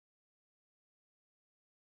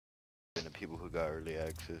than the people who got early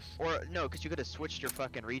access. Or no, because you could have switched your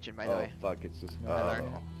fucking region by the Oh way. fuck, it's just Oh. I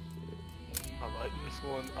like this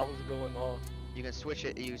one. I was going off. You can switch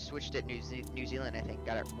it. You switched it New Zealand, I think.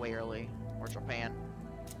 Got it way early, or Japan.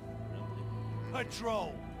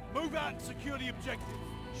 Patrol, move out and secure the objective.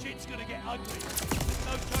 Shit's gonna get ugly. There's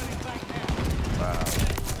no turning back now. Wow.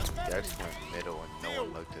 He actually went middle and no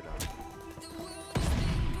one looked at him.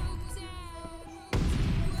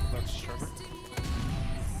 That's Trevor.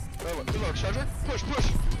 Reload, Charger. Push,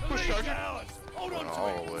 Charger. Hold on Went to all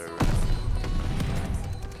it. the way around.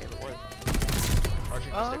 Okay, the worst.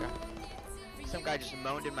 Charger, stick up. Some guy just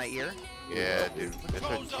moaned in my ear. Yeah, dude. It's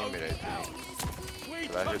her teammate, I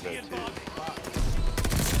think. But I heard that too.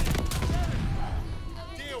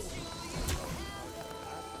 Deal with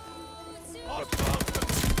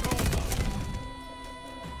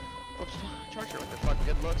Oops, Charger with the fucking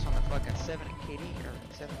good looks on the fucking 7 KD or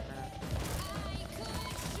 7.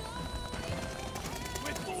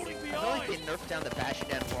 We're falling I feel like behind. they nerfed down the bashing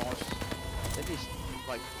down walls. They'd be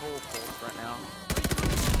like full pulls right now.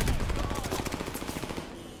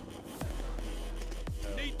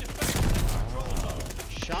 Need defense control zone.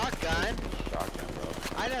 Shotgun. Shotgun, bro.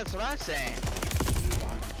 I know that's what I'm saying.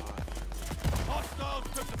 Hostiles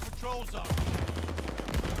took the patrol zone.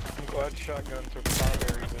 I'm glad shotgun took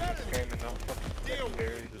primaries in this game and not fucking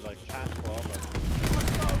secondaries. There's like past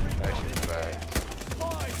 12. That shit's bad.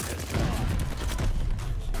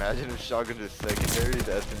 Imagine if shotgun is secondary,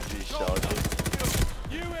 the SMG shotgun.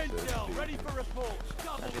 New intel, ready for report.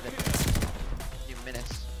 Double That'd be kill. the few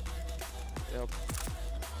minutes. Yep.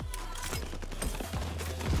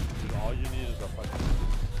 Dude, all you need is a fucking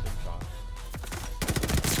shot.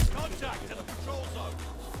 Contact to the patrol zone.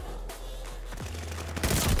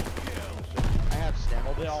 I have stem.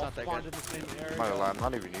 Oh, they It's all not that spawned good. in the same area. I'm not gonna lie, I'm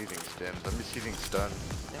not even using stems. I'm just using stun.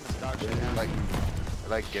 Stem is dog shit It now.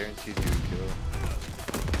 like guarantees you a kill.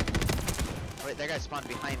 Wait, that guy spawned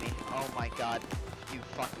behind me. Oh my god. You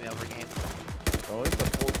fucked me over game. Oh, it's a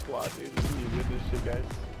full squad, dude. You win this shit, guys.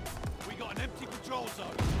 We got an empty control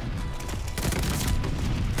zone.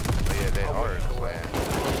 Oh yeah, they are in the way.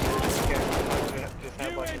 Just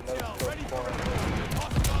have New like another intel, ready for spawn. report.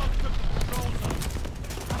 Hostiles took the control zone.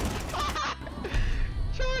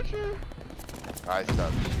 Charger! I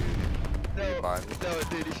stopped shooting. No, Behind me. no,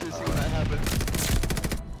 dude, you should see when that happened.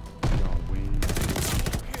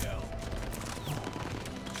 Kill.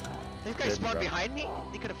 This guy Good, spawned bro. behind me?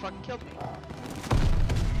 He could have fucking killed me.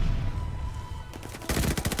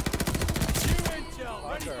 New intel,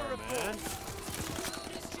 ready for report.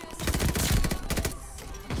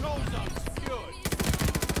 Control zone secured.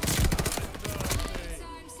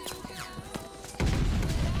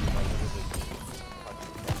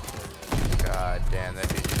 God damn, that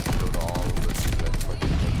dude just killed all of us. That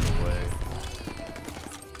fucking took away.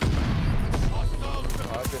 Hostiles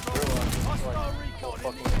took I just control. realized it's Hostile like recon in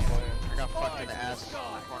fucking the air. playing. I got fucked in the ass in the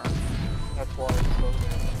corner. That's why it's so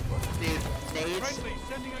damn. Dude, nades. Friendly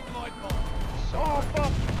sending a glide bomb. Oh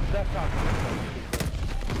fuck! That's not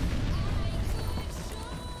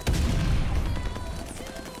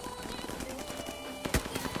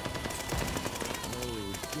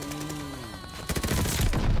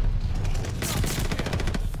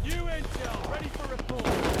New intel, ready for report.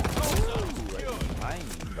 Control zone secured. Behind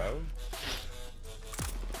me, bro.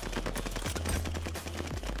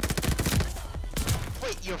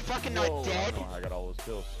 Wait, you're fucking not Whoa, dead? I got all those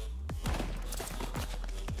kills.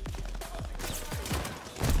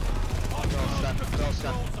 Hostiles took the Well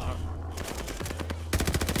control done. zone.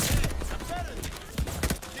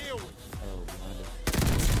 Deal with it. Oh, behind us.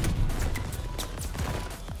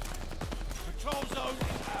 Control zone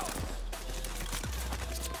is out.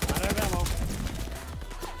 Out of ammo.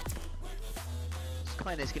 This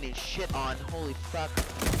client is getting shit on. Holy fuck.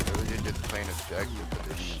 Really just playing objective for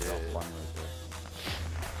this That's all shit. fun right there.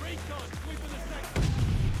 Recon, sweeping the sector.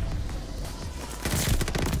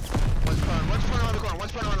 One's front around the corner.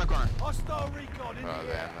 One's front around the corner. Hostile recon in Oh, the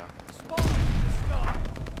air. damn, no. Spotted in the sky.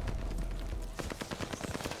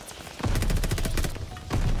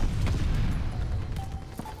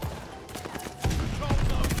 Control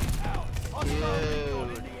zone is out. Hostile recon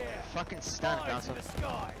in Dude. the air. Fucking stun, Spies bounce in the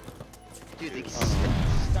sky. Dude, they stuns.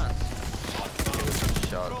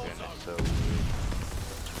 Shotgun is so weird.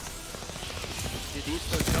 Dude, these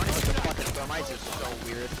Plutonium with the fucking thermites is so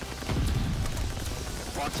weird.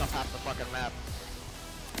 Walks off half the fucking map.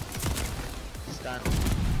 Stun.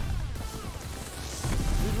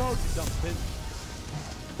 Reload, you dumb bitch.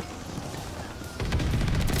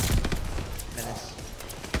 Menace.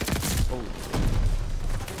 Holy shit.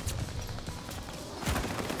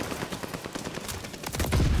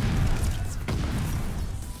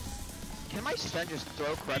 my son just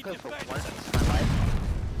throw correctly for once in my life?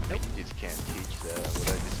 You just can't teach that,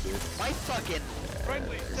 what I just did. My fucking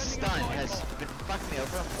Friendly, sending a stun fire has bomb. been fucking me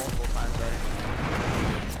over multiple times already.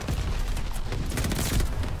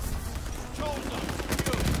 Control zone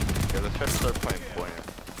secured. Yeah, let's try to start playing point.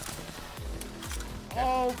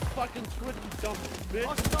 Oh, fucking switch, you dumb bitch.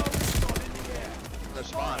 Hostile recon in the air. The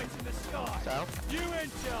spawn. Spies in the sky. So? New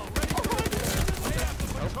intel ready for report. Lay out the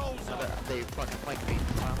patrol zone. They fucking flanked me.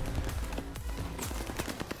 Wow.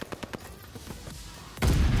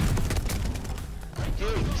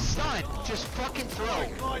 Dude, stun! Just fucking throw!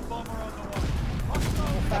 Glide bomber on the way.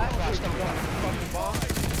 Hostile Flash, Fucking bomb.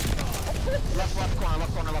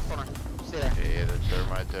 left corner. Stay there. Yeah, that's them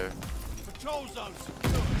right there. patrol zone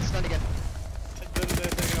secured. Stun again. Did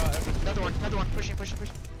anything ever Another one. Pushing.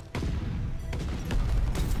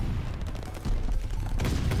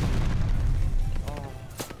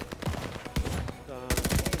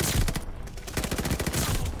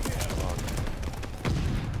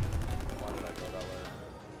 Why did I go that way?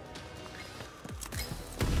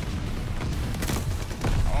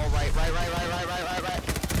 Oh, right.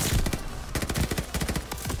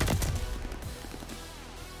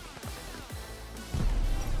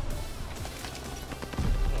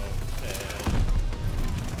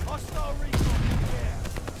 Hostile recon in the air.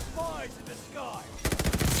 Spies in the sky.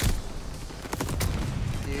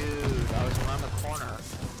 Dude, I was around the corner.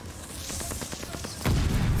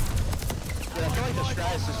 Dude, I feel like the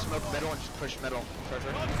strat is to smoke middle and just push middle.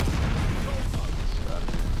 Treasure.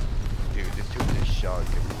 Dude, this dude is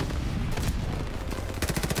shotgun.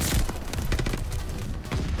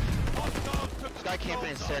 Hostiles took This guy camping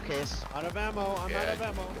in staircase. Out of ammo, I'm out of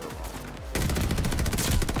ammo.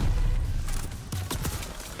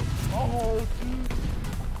 Oh, dude.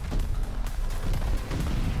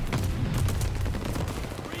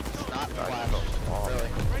 Not God, flash. so small. Really.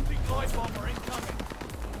 Friendly glide bomber incoming.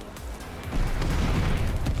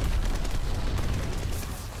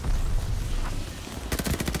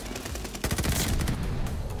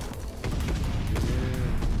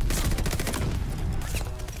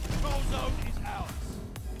 Control zone is ours.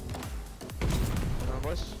 Come on,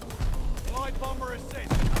 boys. Glide bomber ascent.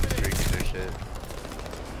 Coming in. Streaking their shit.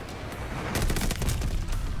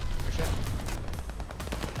 Push it.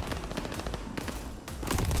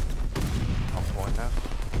 I'm point now.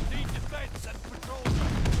 Need defense and patrol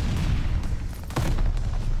zone.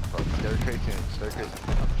 Fuck, staircase.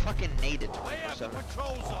 I'm fucking naded. Lay out the 24/7.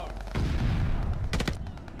 patrol zone.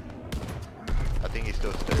 I think he's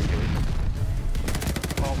still staircase.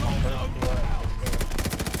 Control zone is ours.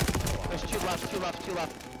 There's two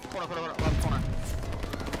left. Corner, left corner.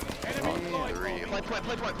 Enemy glide three. bomb.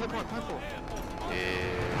 Play point.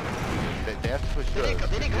 Yeah. They have to push to They us.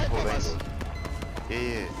 didn't go Full for us. angle.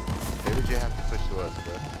 Yeah. They legit have to push to us,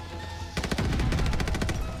 bro.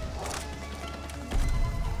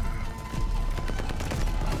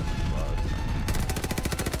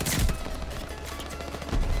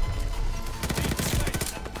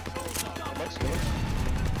 Looks good.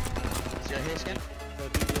 Is your hair skin?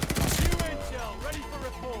 New intel ready for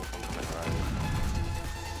report.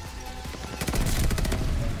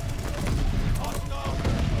 Hostile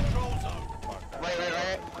control zone. Right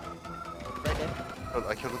there. Oh,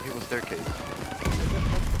 I killed the people staircase.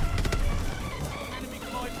 Enemy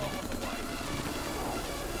glide bomb on the way.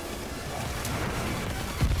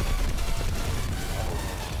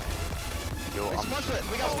 Yo, I'm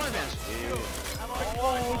We got smart advantage. Allied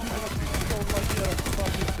glide bomb.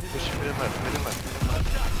 push mid and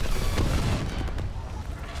left.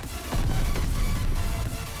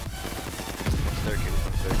 Staircase.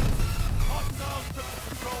 Hostiles took the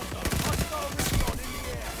control zone. Hostile recon in the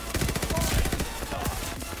air. Fire in the sky.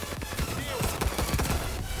 Deal.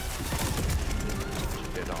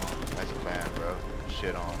 Shit on. Nice plan, bro.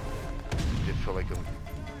 Shit on. Just feel like a...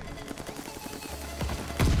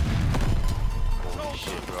 Holy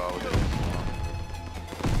shit, bro. That was long.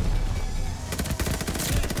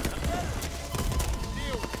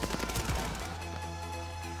 Deal.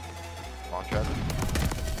 Long traffic.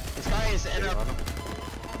 This guy is Getting ended on up. him.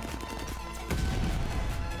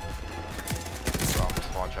 Bro, I'm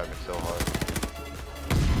spawn trapping so hard.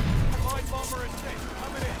 Glide bomber ascent.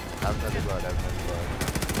 Coming in. Have another blood.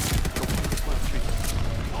 Go, tree.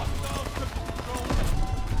 Hostiles took the control zone.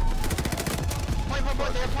 Point.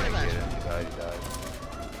 They're point He advantage. died.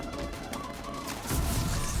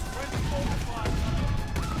 Friendly mortar fire.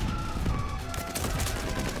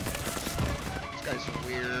 This guy's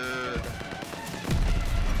weird.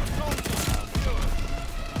 Control zone secured.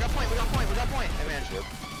 We got point. Advantage. Yep.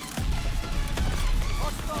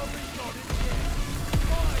 Hostile recon in the air.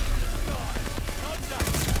 Fire in the sky. Contact.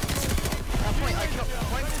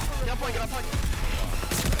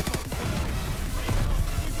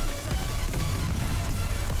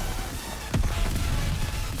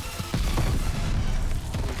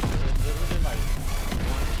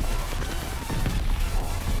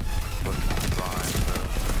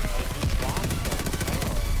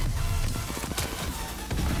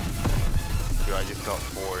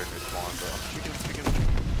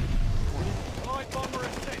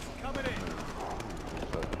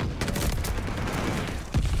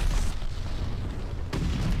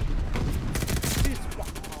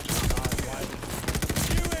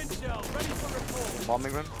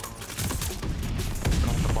 bombing run? Come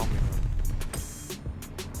on the bombing run.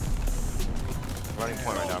 Running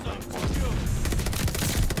point right now, running point.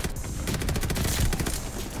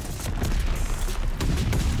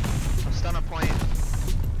 I'm stun a point.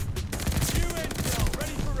 New intel,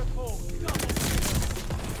 ready for report. Double kill.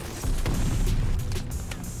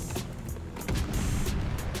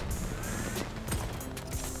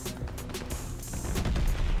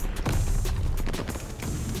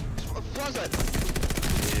 Flaws it.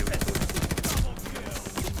 Double kill.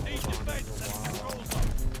 Need defense and control zone.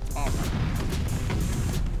 Oh my.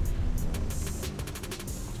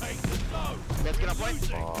 Take the zone. Let's get up point.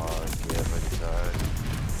 Losing. Oh, yeah, but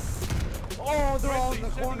Oh, they're all in the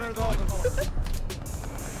corner, they're all in the corner.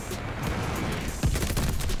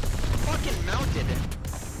 Fucking mounted.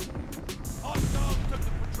 Hostiles took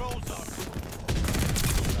the patrol zone.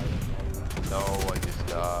 no, I just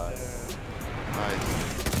died. Nice.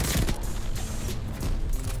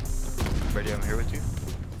 Ready, I'm here with you.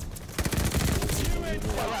 New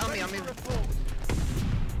intel, I'm ready in. for report.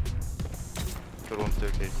 Go to one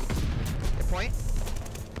staircase. Get point.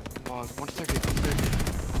 Oh, one staircase, one staircase.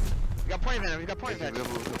 We got point advantage. We got point We advantage.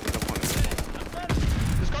 got point.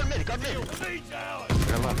 Just guard mid. Guard mid. Delete ours.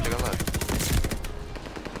 Take a left, take a left.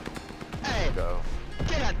 Hey, Go.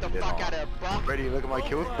 get that the Get fuck on. out of here, bro. Brady, look at my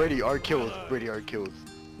kills. Brady, our kills. Brady, our kills.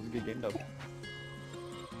 This is a good game though.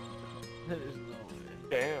 There's no way.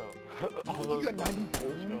 Damn. All those got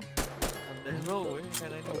 94? There's no way,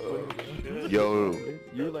 man. I know. Yo.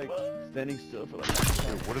 You're like standing still for like.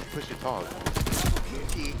 Dude, what is push your talk?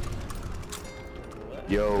 QT.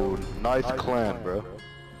 Yo, nice clan, bro.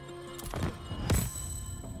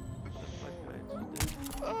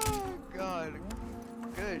 Oh god.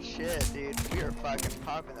 Good shit, dude. We are fucking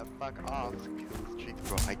popping the fuck off.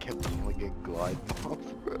 Bro, I kept calling it glide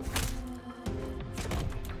bombs, bro.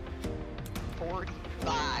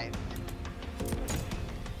 45.